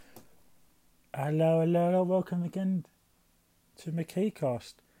Hello, welcome again to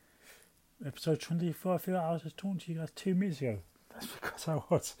McKaycast, episode 24. I feel like I was just talking to you guys 2 minutes ago. That's because I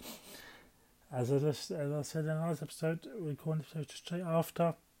was. As I said in the last episode, we're recording the episode straight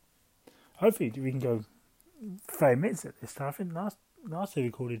after. Hopefully we can go 30 minutes at this time. I think last we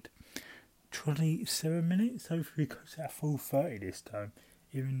recorded 27 minutes. Hopefully we go to a full 30 this time.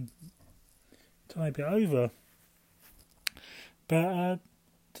 Even a bit over. But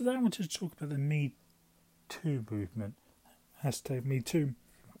today I want to talk about the Me Too movement. Hashtag Me Too.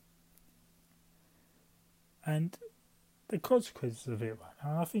 And the consequences of it right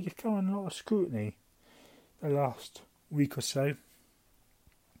now. I think it's come under a lot of scrutiny the last week or so.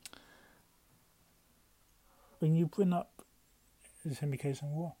 When you bring up this indication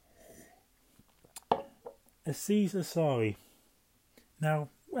of war. Aziz Ansari. Now,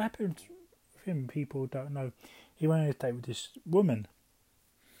 what happened with him, people don't know. He went on a date with this woman.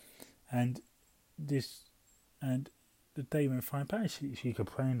 And the date went fine. Apparently she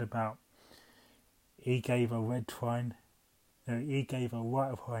complained about he gave her red wine. No, he gave her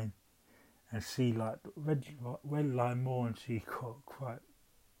white wine. And she liked red wine more, and she got quite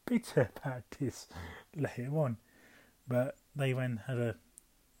bitter about this later on. But they went, had a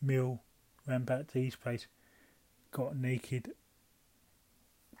meal, went back to his place, got naked.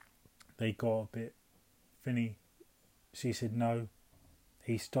 They got a bit finny. She said no.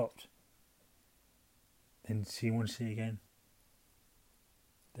 He stopped. Then she wanted to see again.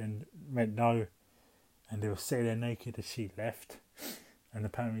 Then went no. And they were sitting there naked as she left. And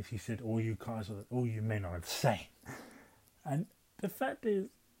apparently she said, all you men are the same. And the fact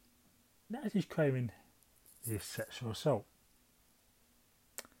is, now she's claiming this sexual assault.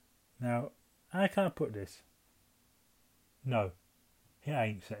 Now, how can I put this? No, it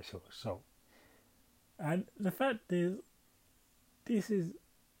ain't sexual assault. And the fact is, this is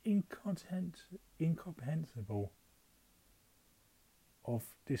incomprehensible of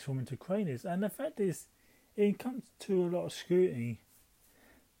this woman to claim this. And the fact is, it comes to a lot of scrutiny.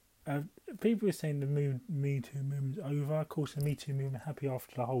 People are saying the Me Too movement's over. Of course, the Me Too movement happened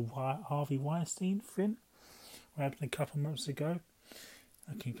after the whole Harvey Weinstein thing, what happened a couple of months ago.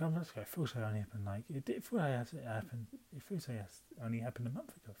 Okay, a couple of months ago, it feels like it only happened it feels like it happened. It feels like it only happened a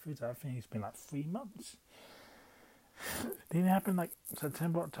month ago. It feels like, I think it's been 3 months. Didn't it happen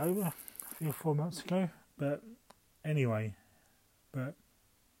September, October, 3 or 4 months ago? But anyway, the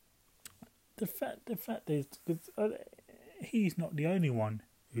fact is, he's not the only one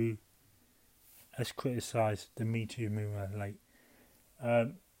who has criticised the Me Too movement late.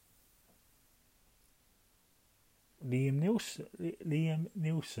 Liam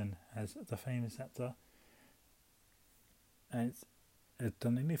Neeson, as the famous actor, has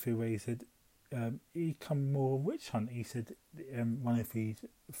done an interview where he said he come more witch hunt. He said one of his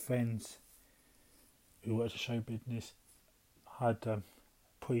friends who works a show business had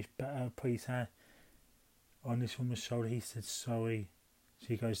put his hand on this woman's shoulder. He said sorry.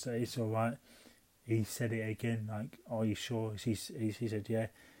 She goes, it's alright. He said it again, are you sure? She said yeah.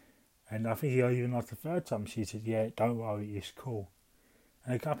 And I think even after the third time she said yeah, don't worry, it's cool.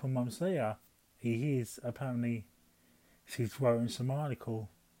 And a couple of months later, she's wrote in some article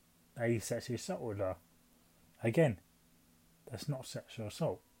that he sexually assaulted her. Again, that's not sexual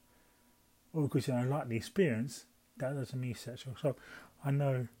assault. Well, because you don't like the experience, that doesn't mean sexual assault. I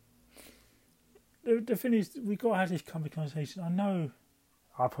know. The thing is, we got to have this conversation. I know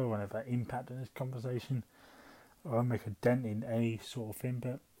I probably won't have that impact on this conversation or make a dent in any sort of thing,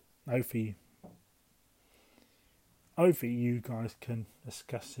 but hopefully you guys can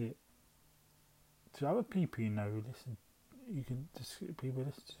discuss it to other people you know who listen. You can people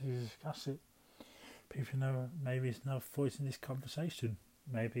listen to discuss it. People know maybe it's enough voice in this conversation.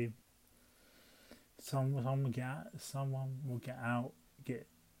 Maybe someone will get out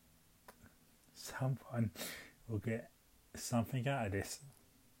something out of this.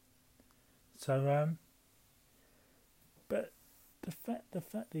 So but the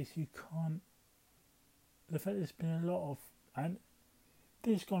fact is you can't. The fact there's been a lot of, and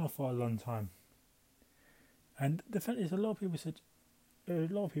this has gone on for a long time. And the fact is, a lot of people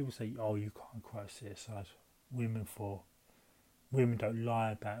say, oh, you can't criticize women don't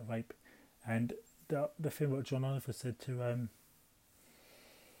lie about rape. And the thing what John Oliver said to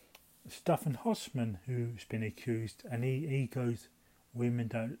Stephen Hossman, who's been accused, and he goes, women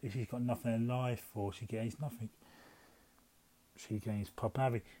don't, if she's got nothing to lie for, she gains nothing. She gains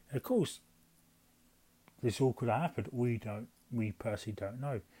popularity. Of course, this all could have happened. We personally don't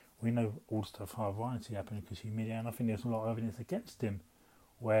know. We know all the stuff Harvey Weinstein happened because he media, and I think there's a lot of evidence against him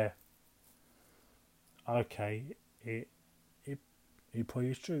where, okay, it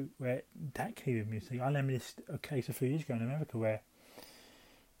probably is true. Where that came with me. See, I remember this a case a few years ago in America where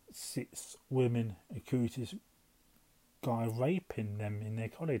 6 women accused this guy of raping them in their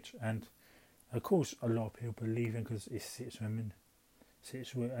college, and of course a lot of people believe him because it's 6 women,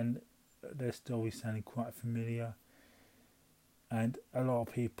 and their story sounded quite familiar, and a lot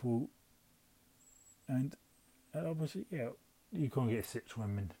of people, and obviously, yeah, you can't get 6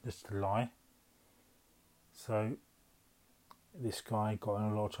 women just to lie. So this guy got in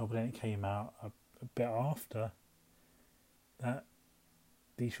a lot of trouble, and it came out a bit after that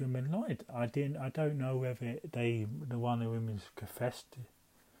these women lied. I don't know whether the one of the women confessed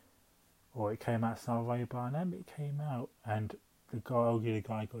or it came out some way, but I know it came out, and the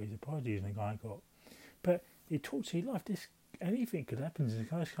guy got his apologies, and the guy got. But it talks to your life. Anything could happen. This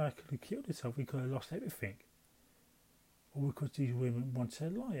guy could have killed himself. He could have lost everything, all because these women want to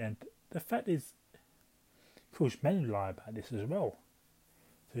lie. And the fact is, of course, men lie about this as well.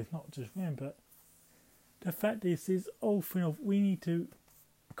 So it's not just women, but the fact is, this whole thing of we need to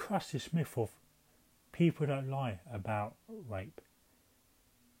crush this myth of people don't lie about rape.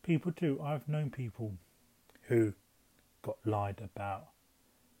 People do. I've known people who got lied about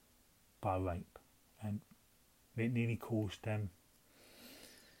by rape, and it nearly caused them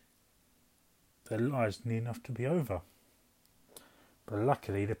their lives near enough to be over. But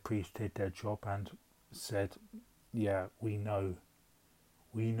luckily the police did their job and said, yeah, we know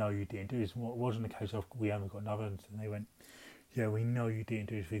you didn't do this. It wasn't a case of we haven't got enough evidence, and they went, yeah, we know you didn't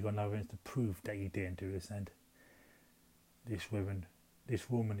do this, we've got enough evidence to prove that you didn't do this, and this woman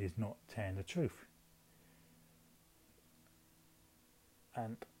is not telling the truth.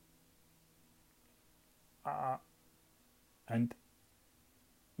 And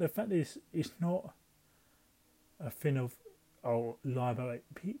the fact is, it's not a thing of lie about it.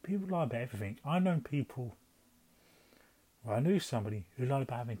 People lie about everything. I knew somebody who lied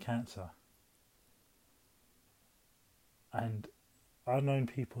about having cancer, and I've known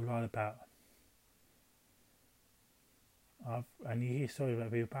people lie about. And you hear stories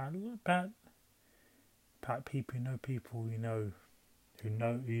about people about people you know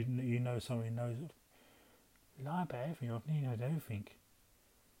someone who knows lie about everything. I've known everything.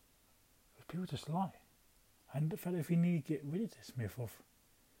 But people just lie, and the fact that if you need to get rid of this myth of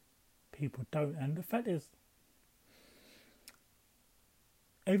people don't, and the fact is,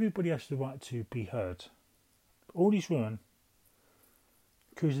 everybody has the right to be heard. All these women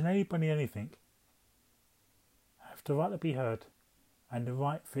accusing anybody anything have the right to be heard and the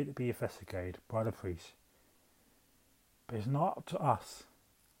right for it to be investigated by the police. But it's not up to us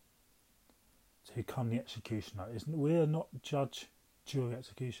to become the executioner. We're not judge, jury,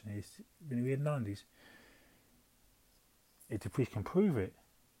 executioner. In the 90s, if the police can prove it,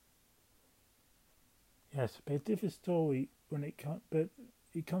 yes, but a different story when it comes. But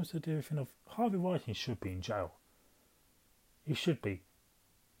it comes to the different thing of Harvey Weinstein should be in jail. He should be.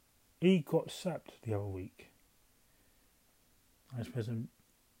 He got sacked the other week. As president,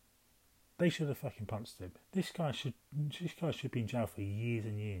 they should have fucking punched him. This guy should be in jail for years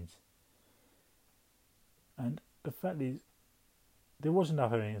and years. And the fact is, there wasn't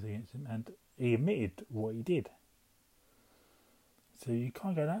enough evidence against him, and he admitted what he did. So you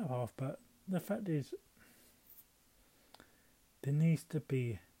can't go that path. But the fact is, there needs to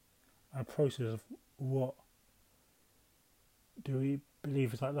be a process of what do we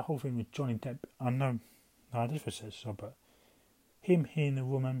believe. It's like the whole thing with Johnny Depp. I know, no, this was said so, but him hitting a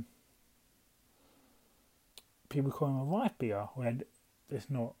woman, people call him a wife beater when there's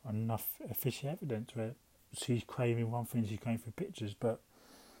not enough official evidence where she's claiming one thing, she's going for pictures, but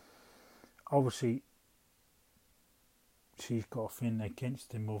obviously she's got a thing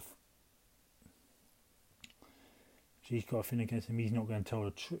against him he's not going to tell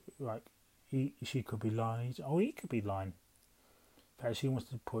the truth. Like, she could be lying, he could be lying. In fact, she wants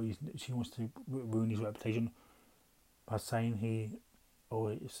to ruin his reputation by saying he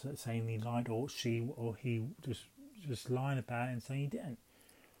lied, or he just lying about it and saying he didn't.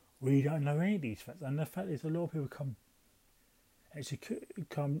 We don't know any of these facts, and the fact is, a lot of people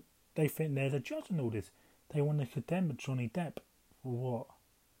they think they're the judge in all this. They want to condemn Johnny Depp for what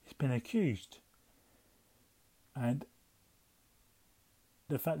he's been accused, and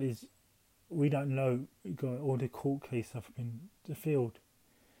the fact is, we don't know. All the court cases have been sealed.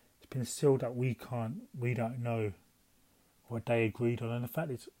 It's been sealed that we don't know what they agreed on, and the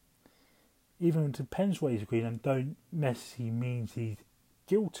fact is, even it depends what he's agreed on, don't necessarily means he's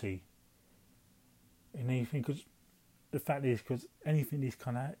guilty in anything. Because the fact is, when these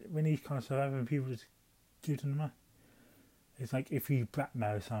kind of stuff happen, people just give them the money. It's like if you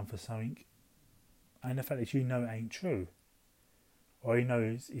blackmail someone for something, and the fact is, it ain't true, or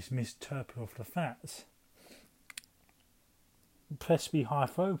it's misinterpreted off the facts. Press be high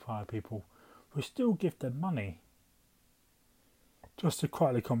profile people will still give them money just to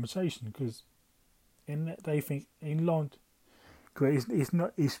quiet the conversation, because they think in long,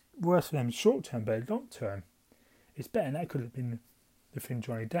 it's worse for them short term, but long term, it's better. And that could have been the thing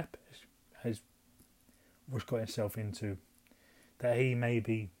Johnny Depp was got himself into. That he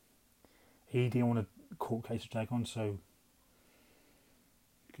didn't want a court case to drag on, so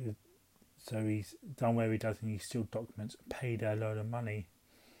he's done where he does, and he still documents, paid a load of money,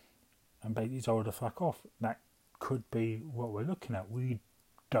 and basically told her to fuck off. That could be what we're looking at. We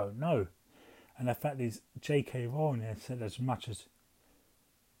don't know. And the fact is, J.K. Rowling has said as much as,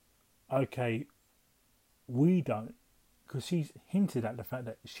 okay, we don't, because she's hinted at the fact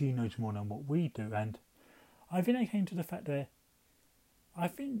that she knows more than what we do. And I think they came to the fact that I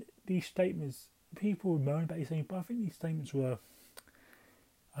think these statements, people would moan about these things, but I think these statements were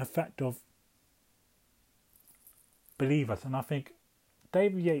a fact of believe us. And I think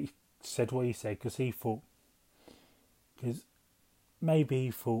David Yates said what he said because maybe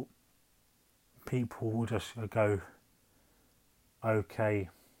he thought people will just go, okay,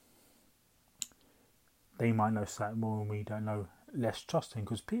 they might know something more and we don't know, less trusting,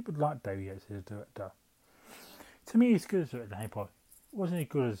 because people like David Yates as a director. To me, he's good as a director. Harry Potter. Wasn't he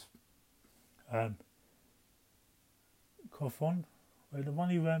good as Coffon? The one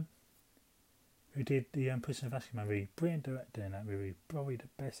who did the Prisoner of Azkaban movie. Brilliant director in that movie. Probably the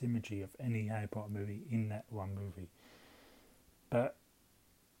best imagery of any Harry Potter movie in that one movie.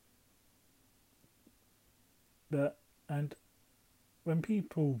 And when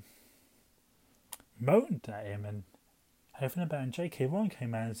people moaned at him and everything about him, J.K. Rowling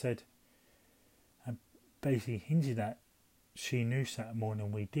came out and said, and basically hinted that she knew something more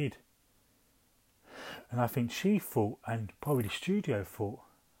than we did. And I think she thought, and probably the studio thought,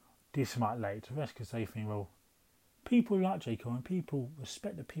 this might lay it to rest, because they think, well, people like J.K. Rowling, people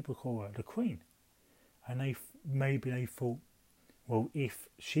respect that people call her the Queen. And maybe they thought, well, if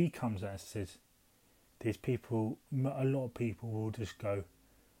she comes out and says, there's people, a lot of people will just go,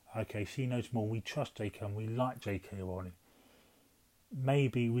 okay, she knows more, we trust J.K. and we like J.K. Rowling.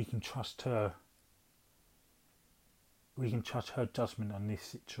 Maybe we can trust her. We can trust her judgment on this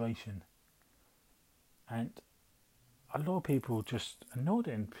situation. And a lot of people just annoyed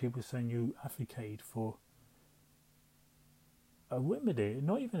it, and people saying you advocated for a remedy,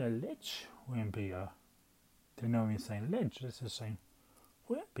 not even a ledge remedy. They're not even saying ledge, they're just saying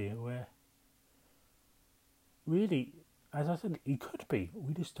remedy, where really, as I said, it could be.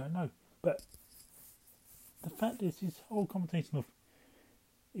 We just don't know. But the fact is, this whole conversation of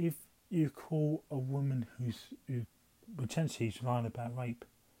if you call a woman who potentially is lying about rape,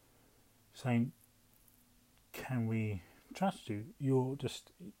 saying, "Can we trust you?" You're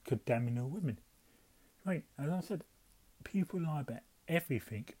just condemning all women. Right? As I said, people lie about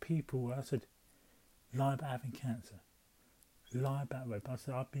everything. People, as I said, lie about having cancer, lie about rape. I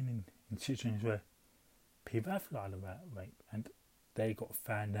said I've been in situations where people have lied about rape and they got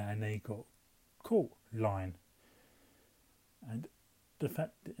found out and they got caught lying. And the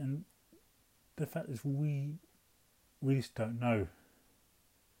fact is we just don't know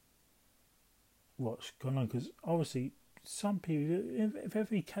what's going on, because obviously some people, in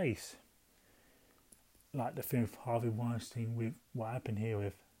every case, like the thing with Harvey Weinstein, with what happened here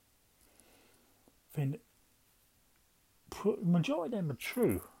with, majority of them are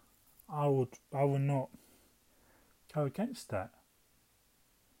true. I would not go against that.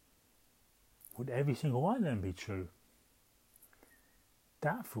 Would every single one of them be true?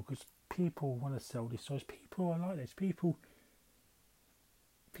 Doubtful, because people want to sell this. So people are like this. People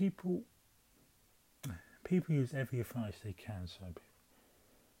use every advice they can. So,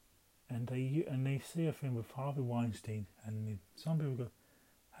 and they see a thing with Harvey Weinstein, and some people go,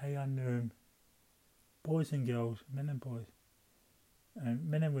 "Hey, I knew him." Boys and girls, men and boys, and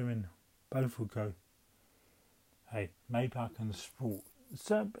men and women, both will go, "Hey, maybe I can support."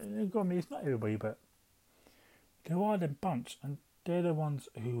 So, it's not everybody, but there are the bunch, and they're the ones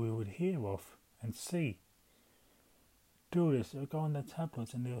who we would hear of and see do this. They'll go on their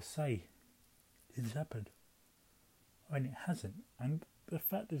tabloids and they'll say, "It's happened," when it hasn't. And the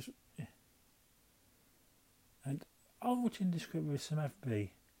fact is, and I was watching this clip with Samantha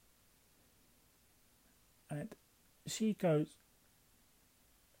Bee, and she goes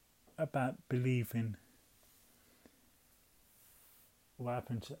about believing what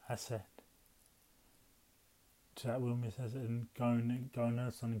happened to Assad, to that woman, and going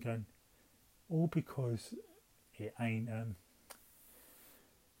her son and going, all because it ain't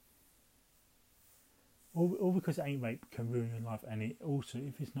all because it ain't rape can ruin your life, and it also,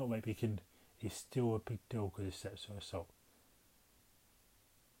 if it's not rape, it's still a big deal because it's sexual assault.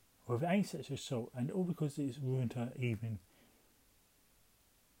 Or if it ain't sexual assault, and all because it's ruined her evening,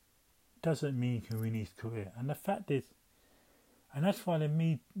 doesn't mean you can ruin his career. And the fact is, and that's why the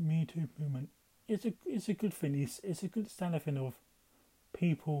Me Too movement is a good thing. It's a good standard thing of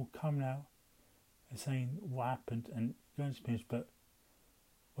people coming out and saying what happened and going to things. But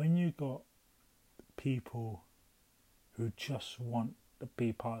when you got people who just want to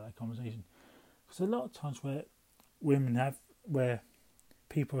be part of that conversation, because a lot of times where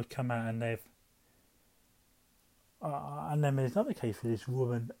people have come out and they've and then there's another case where this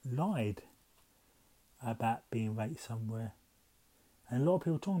woman lied about being raped somewhere, and a lot of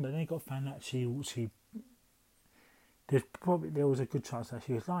people talking about it, they got found out there was a good chance that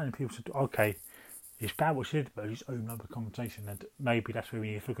she was lying, and people said, okay, it's bad what she did, but just open up a conversation, and maybe that's where we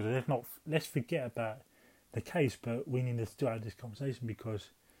need to focus. Let's forget about the case, but we need to still have this conversation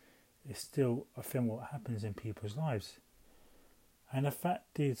because it's still a thing what happens in people's lives. And the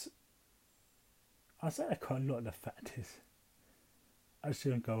fact is, I say that quite a lot. The fact is, I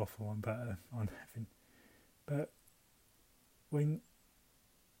shouldn't go off on one, but on having, but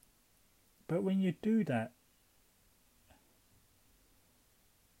when you do that,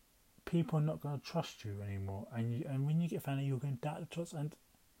 people are not going to trust you anymore, and when you get found out, you're going to doubt the trust,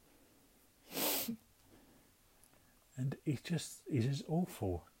 and it's just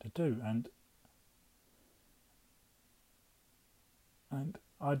awful to do, and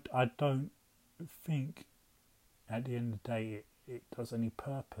I don't think at the end of the day it does any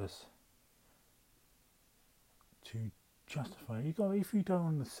purpose to justify it. If you don't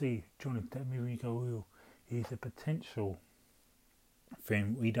want to see Johnny Depp, maybe you go, oh, he's a potential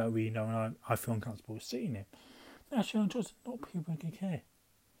thing we don't really know, and I feel uncomfortable seeing him. Actually, just not people can care.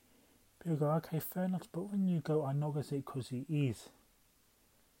 People go, okay, fair enough, but when you go, I'm not going to say it because he is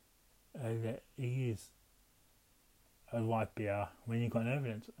a white bear when you've got no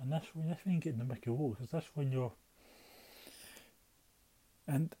evidence, and that's when you get in the back of your wall, because that's when you're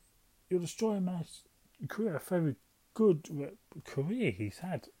destroying a man's career, a very good career he's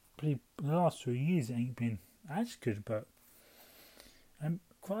had. But the last 2 years it ain't been as good, but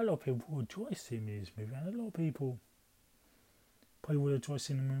quite a lot of people will enjoy seeing him in this movie, and a lot of people probably would enjoy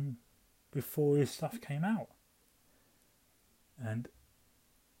seeing him before his stuff came out.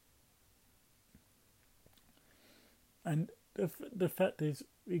 And the fact is,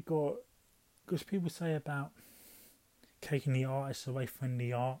 because people say about taking the artist away from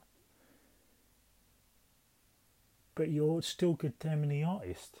the art, but you're still condemning the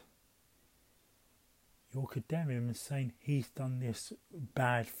artist. You're condemning him and saying he's done this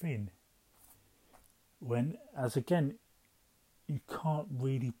bad thing, when, as again, you can't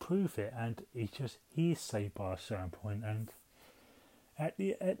really prove it, and it's just hearsay by a certain point. And at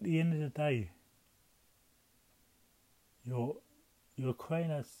the end of the day, you're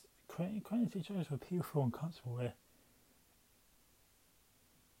creating a situation where people feel uncomfortable, where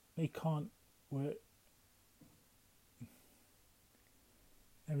they can't. Let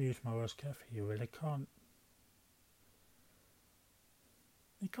me use my words carefully here. Where they can't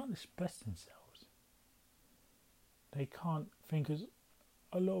express themselves. They can't think, as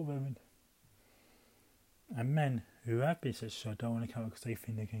a lot of women and men who have been sexual don't want to come out because they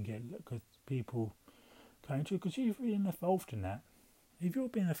think they can get, because people going to, because you've been involved in that. If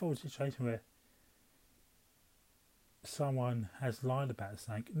you've been involved in a situation where someone has lied about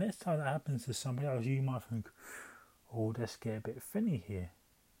something, next time that happens to somebody else, you might think, oh, let's get a bit funny here.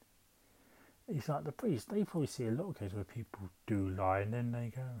 It's like the police, they probably see a lot of cases where people do lie, and then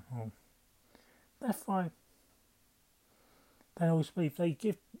they go, oh, that's fine. They always believe they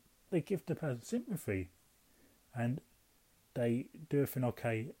give the person sympathy, and they do everything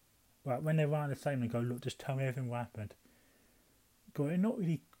okay. But when they write the statement, they go, look, just tell me everything what happened. God, they're not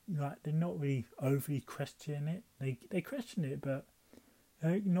really overly questioning it. They question it, but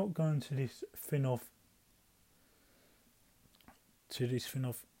they're not going to this thing of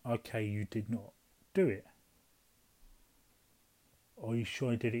okay, you did not do it, or you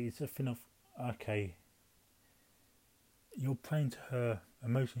sure you did it. It's a thing of, okay, you're playing to her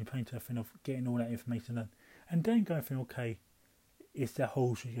emotionally, playing to her thing of getting all that information done, and then going through, okay, is there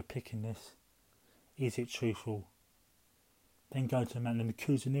holes you're picking this? Is it truthful? Then go to the man and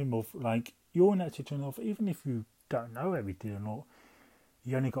accusing him of, like, you're in that situation of, even if you don't know everything or not,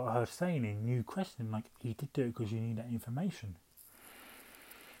 you only got her saying it, and you question him, like, he did do it because you need that information.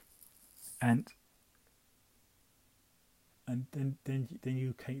 And then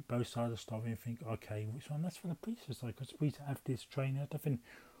you take both sides of the story and think, okay, which one? That's for the police to decide, because we have this training. I think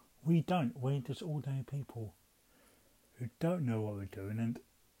We don't. We're just ordinary people who don't know what we're doing and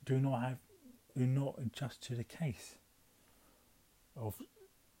do not adjust to the case of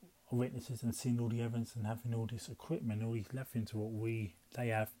witnesses and seeing all the evidence and having all this equipment, all these left into what they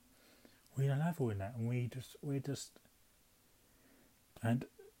have. We don't have all that, and we're just, and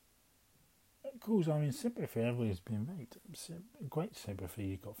of course I'm in sympathy. Everybody's been raped. Great sympathy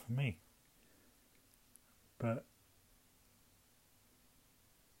you got from me, but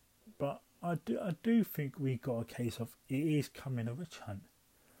I do think we got a case of it is coming a witch hunt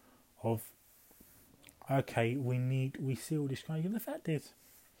of okay, we see all this going, and the fact is,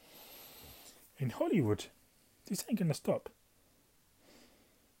 in Hollywood, this ain't gonna stop.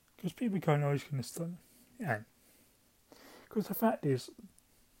 Because people go, no, it's gonna stop. Yeah. Because the fact is,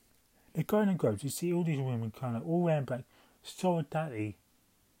 in Golden Globes, you see all these women kind of all wearing black, solidarity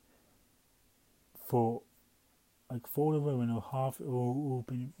for all the women who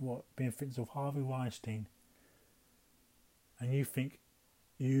been victims of Harvey Weinstein, and you think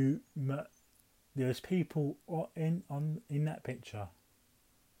there's people in that picture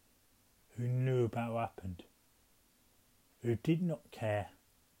who knew about what happened, who did not care,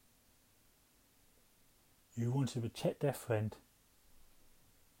 who wanted to protect their friend,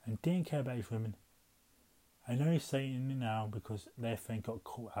 and didn't care about his women, and only saying it now because their friend got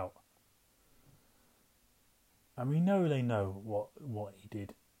caught out. And we know they know what he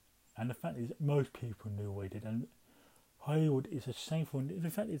did, and the fact is that most people knew what he did, and Hollywood is a shameful.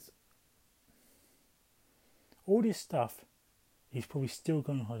 The fact is, all this stuff is probably still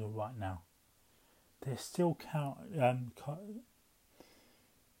going on right now. They're still casting,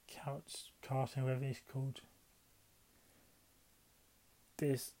 whatever it's called.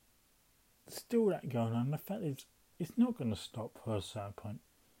 There's still that going on. The fact is, it's not going to stop for a certain point.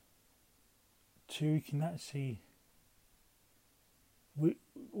 So we can actually,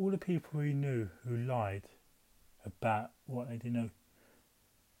 all the people we knew who lied about what they didn't know,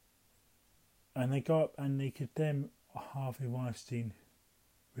 and they go up and they condemn Harvey Weinstein,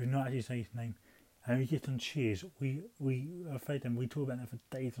 we not actually say his name, and we get on cheers. We afraid them. We talk about them for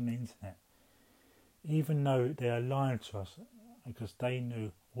days on the internet, even though they are lying to us because they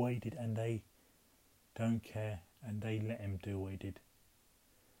knew what he did and they don't care and they let him do what he did.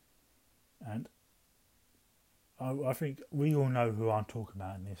 And I think we all know who I'm talking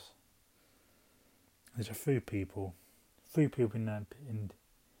about in this. There's a few people in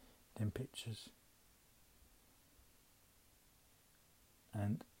them pictures,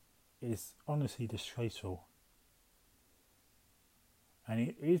 and it's honestly disgraceful. And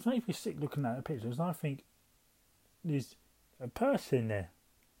it makes me sick looking at the pictures. And I think there's a person there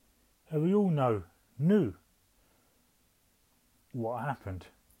who we all knew what happened.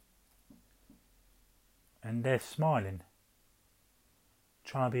 And they're smiling,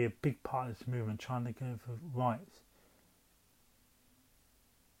 trying to be a big part of this movement, trying to go for rights.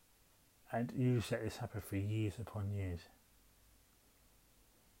 And you let this happen for years upon years.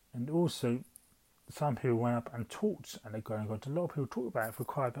 And also, some people went up and talked, and they got a lot of people talked about it for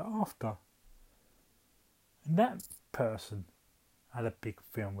quite a bit after. And that person had a big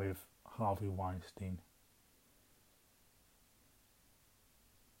film with Harvey Weinstein.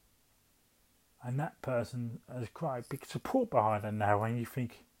 And that person has quite a big support behind her now, and you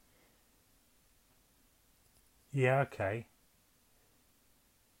think, yeah, okay.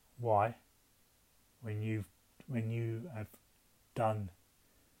 Why? When you have done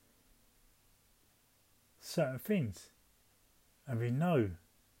certain things, and we know,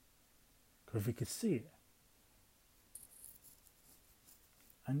 because we could see it.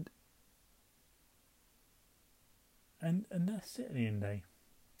 And that's it at the end of the day.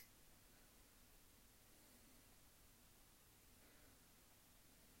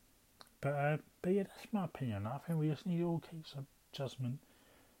 But yeah, that's my opinion. I think we just need all case of adjustment.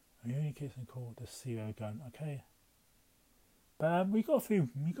 We only keep them cool to see where we're going. Okay. But we got a few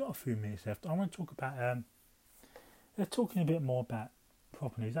minutes left. I want to talk about they're talking a bit more about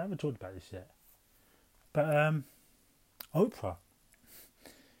proper news. I haven't talked about this yet. But Oprah.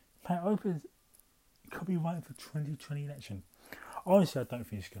 Man, Oprah could be running for 2020 election. Honestly, I don't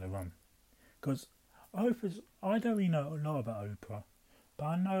think she's going to run. Because I don't really know a lot about Oprah. But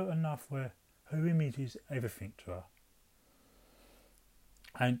I know enough where her image is everything to her.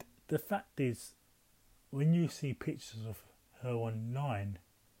 And the fact is, when you see pictures of her online,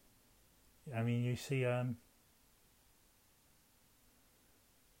 I mean, you see, I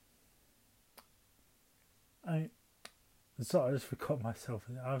just forgot myself.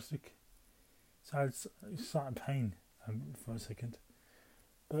 I started pain for a second.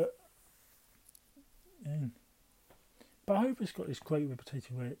 But But Oprah's got this great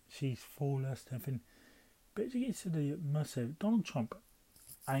reputation where she's flawless and everything. But you get to the must say, Donald Trump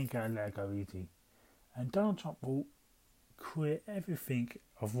ain't gonna let her go easy. And Donald Trump will create everything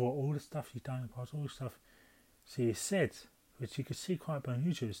of what all the stuff she's done in the past, all the stuff she has said, which you can see quite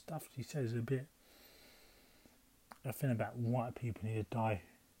unusual. The stuff she says is a bit, I think about white people need to die,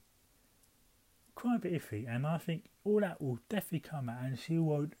 quite a bit iffy. And I think all that will definitely come out, and she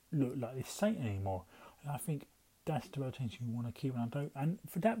won't look like this saint anymore. And I think that's the rotation you want to keep. And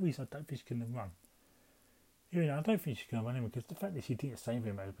for that reason, I don't think she's going to run. You know, I don't think she's going to run in because the fact that she didn't say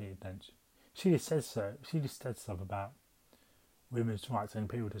anything about it, she just said so. She just said stuff about women's rights, and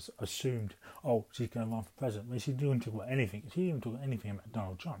people just assumed, oh, she's going to run for president. When she didn't talk about anything. She didn't talk anything about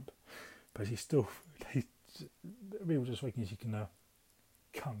Donald Trump. But people just thinking she's going to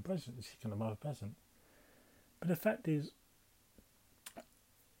become president. She's going to run for president. But the fact is,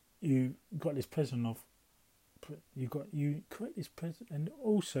 you got this president of, you create this president, and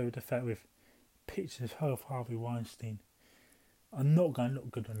also the fact with pictures of Harvey Weinstein are not going to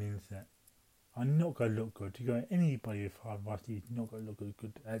look good on the internet. Are not going to look good. You go anybody with Harvey Weinstein is not going to look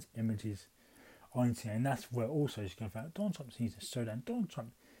good as images on the internet, and that's where also she's going to find Donald Trump needs to slow down. Donald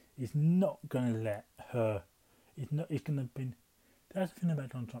Trump is not going to let her. It's going to be. That's the thing about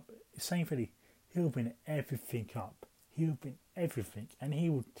Donald Trump. Same thing. He'll bring everything up. He'll bring everything, and he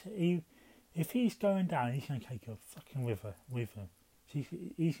will. If he's going down, he's going to take her fucking with him.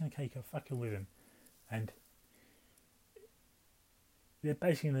 He's going to take her fucking with him, and they're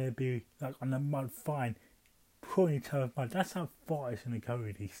basically going to be like on the mud, fine, pouring each other mud. That's how far it's going to go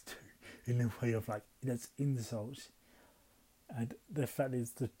with these two, in the way of like that's insults, and the fact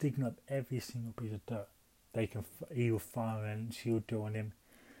is they're digging up every single piece of dirt he will fire and she will do on him,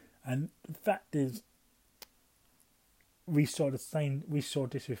 and the fact is. We saw this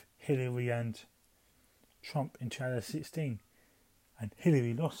with Hillary and Trump in 2016, and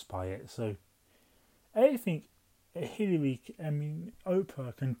Hillary lost by it. So anything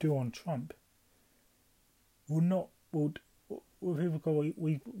Oprah can do on Trump would people go,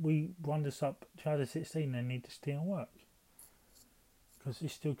 we run this up 2016 and need to still work because he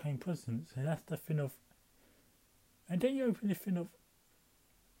still came president. So that's the thing of, and then you open the thing of,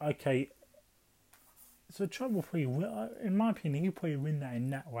 okay. So Trump will probably win, in my opinion, he'll probably win that in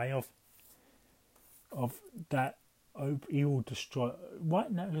that way of that he will destroy right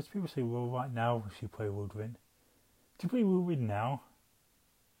now. Because people say, well, right now she probably would win. She probably will win now,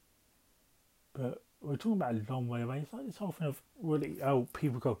 but we're talking about a long way away. It's like this whole thing of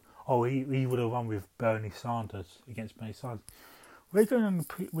people go, oh, he would have won with Bernie Sanders against Bernie Sanders. We're just going on the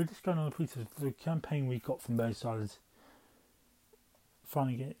pretext of the campaign we got from Bernie Sanders.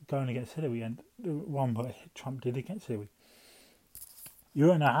 Finally going against Hillary, and the one what Trump did against Hillary. You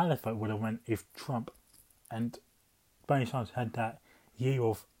don't know how the vote would have went if Trump and Bernie Sanders had that year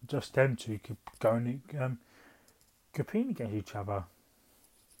of just them two going competing against each other.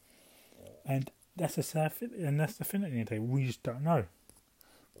 And that's the sad thing, and that's the thing at the end of the day, we just don't know.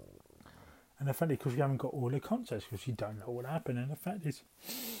 And the fact is, because we haven't got all the context, because you don't know what happened, and the fact is,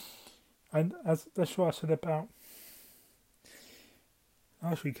 and that's what I said about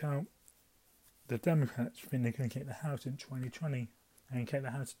last week, how the Democrats think they're going to get the House in 2020 and get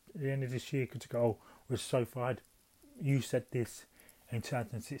the House at the end of this year because we're so far. You said this in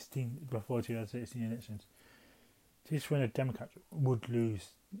 2016, before 2016 elections. This is when the Democrats would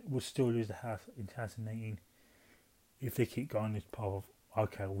still lose the House in 2018 if they keep going this path of,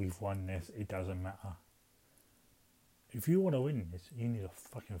 okay, we've won this, it doesn't matter. If you want to win this, you need to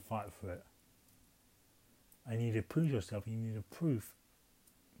fucking fight for it. And you need to prove yourself, you need to prove.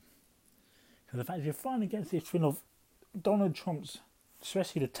 So the fact is you're fighting against this thing of Donald Trump's,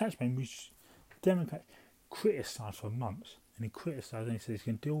 especially the tax man, which Democrats criticised for months. And he criticised and he said he's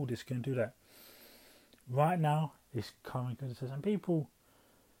going to do all this, going to do that. Right now, it's coming good. And people,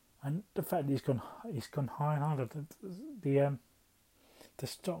 and the fact that he's gone high and higher. The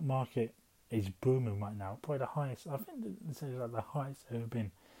stock market is booming right now. Probably the highest. I think it's like the highest it's ever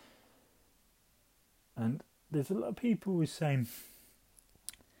been. And there's a lot of people who are saying,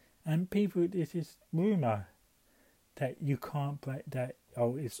 and people, this is rumour that you can't break that.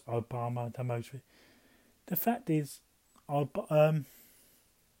 Oh, it's Obama the most. The fact is, and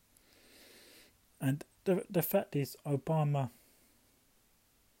the fact is, Obama.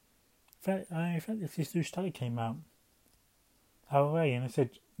 In fact, this new study came out. And it said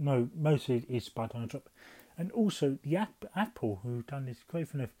no, mostly it's by Donald Trump, and also the Apple who done this great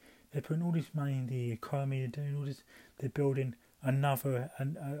thing of they're putting all this money in the economy, they're doing all this, they're building another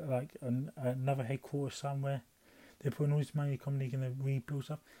headquarters somewhere. They're putting all this money in the economy, going to rebuild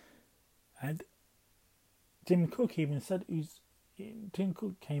stuff, and Tim Cook even said, Tim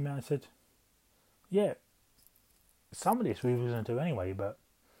Cook came out and said, yeah, some of this we was going to do anyway, but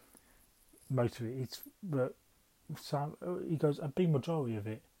most of it, but some, he goes, a big majority of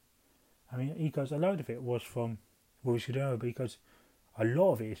it, I mean, he goes, a load of it was from what we should know, but he goes, a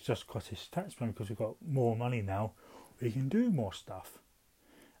lot of it is just because it's tax money, because we've got more money now, we can do more stuff.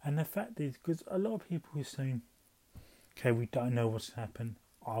 And the fact is, because a lot of people are saying, okay, we don't know what's happened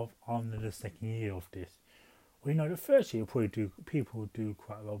after the second year of this. Well, the first year people will do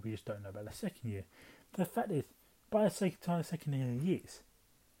quite well, we just don't know about the second year. The fact is, by the time the second year is,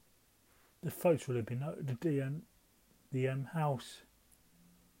 the votes would have been, the House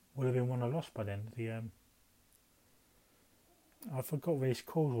would have been won or lost by then. I forgot what it's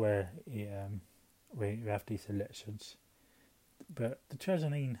called where you have these elections, but the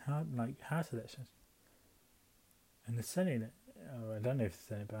 2018 House elections and the Senate. I don't know if the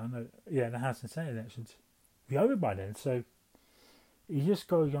Senate, but I know, the House and Senate elections be over by then. So you just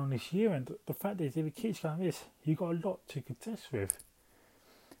go on this year, and the fact is, if it keeps going this, you got a lot to contest with.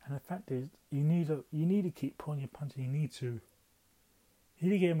 And the fact is, you need to keep pulling your punches. You need to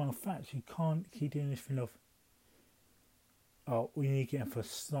get them on facts. You can't keep doing this thing of, we need to get them for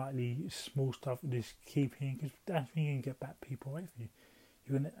slightly small stuff. Just keep hitting, because that's when you can get back people away from you.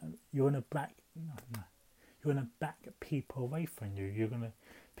 You're gonna back people away from you.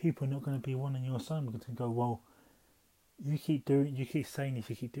 People are not gonna be one on your side. Because they go, well, you keep saying this,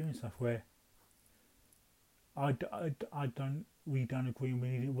 you keep doing stuff where we don't agree.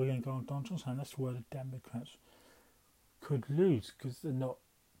 We're going to go on Donald Trump, and that's where the Democrats could lose, because they're not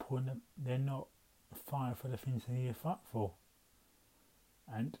fighting for the things they need to fight for.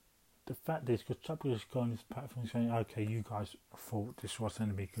 And the fact is, because Trump has gone on this platform saying, okay, you guys thought this was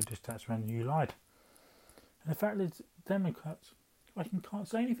going to be good, this tax man, you lied. And the fact is, Democrats, I can't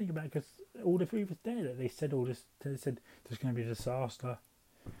say anything about it, because all the proof is there that they said all this. They said there's going to be a disaster.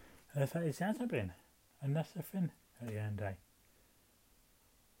 And the fact is, it hasn't been. And that's the thing at the end of the day.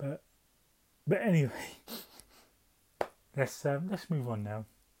 But anyway, let's move on now.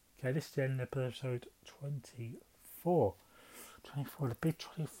 Okay, this is the end of episode 24. 24, the big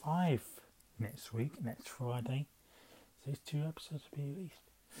 25 next week, next Friday. So these 2 episodes will be released.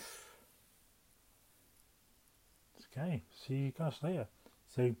 Okay, see you guys later.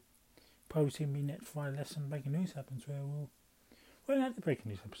 So probably see me next Friday unless some breaking news happens, where we don't have the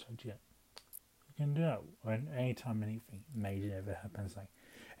breaking news episode yet. You can do that when anytime anything major ever happens, like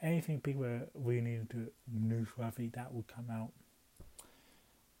anything big where we need to do newsworthy, that will come out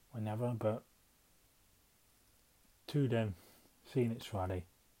whenever. But to them, see you next Friday.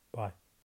 Bye.